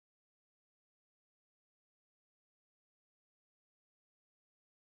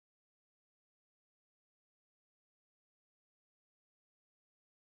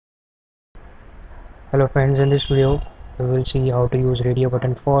Hello friends, in this video we will see how to use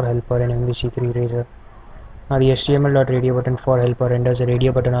RadioButtonFor helper in MVC3 Razor. Now the HTML.RadioButtonFor helper renders a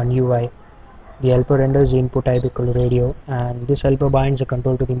radio button on UI. The helper renders the input type equal to radio, and this helper binds the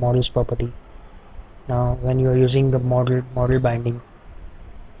control to the model's property. Now when you are using the model binding,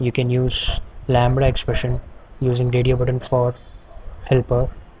 you can use lambda expression using RadioButtonFor helper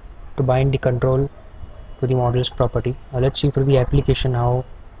to bind the control to the model's property. Now let's see through the application how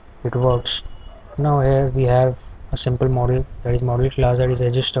it works. Now here we have a simple model, that is model class, that is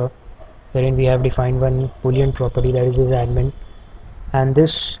register, wherein we have defined one boolean property, that is admin, and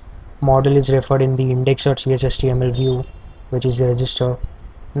this model is referred in the index.cshtml view, which is the register.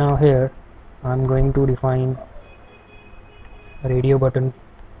 Now here I'm going to define a radio button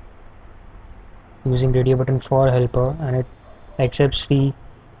using RadioButtonFor helper, and it accepts the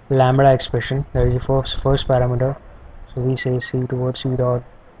lambda expression, that is the first parameter. So we say c towards c dot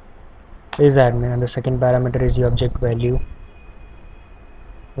is admin, and the second parameter is the object value,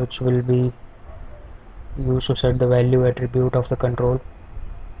 which will be used to set the value attribute of the control.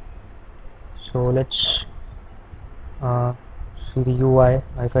 So let's see the UI.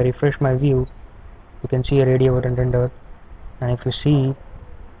 If I refresh my view, you can see a radio button rendered, and if you see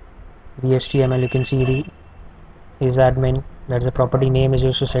the HTML, you can see the is admin, that's the property name, is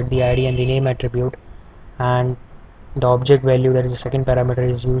used to set the ID and the name attribute, and the object value, that is the second parameter,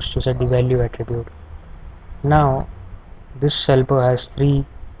 is used to set the value attribute. Now this helper has three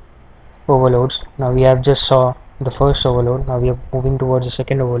overloads. Now we have just saw the first overload. Now we are moving towards the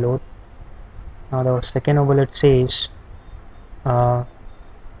second overload. Now the second overload says it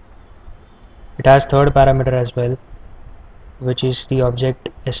has third parameter as well, which is the object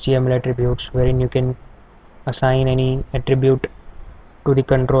HTML attributes, wherein you can assign any attribute to the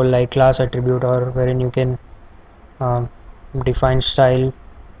control, like class attribute, or wherein you can define style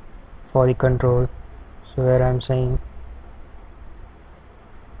for the control. So where I'm saying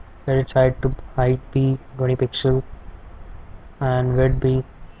let its height be 20 pixel and width be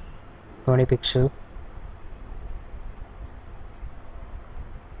 20 pixel.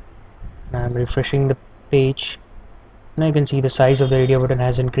 Now I'm refreshing the page. Now you can see the size of the radio button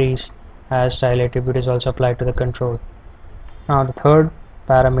has increased as style attribute is also applied to the control. Now the third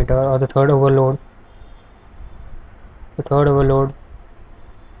parameter, or the third overload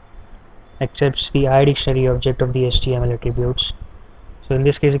accepts the iDictionary object of the HTML attributes. So in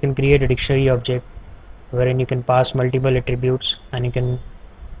this case you can create a dictionary object wherein you can pass multiple attributes, and you can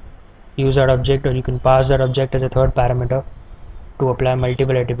use that object, or you can pass that object as a third parameter to apply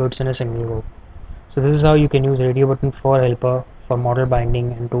multiple attributes in a single row. So this is how you can use RadioButtonFor helper for model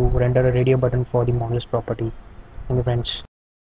binding and to render a radio button for the model's property. Thank you friends.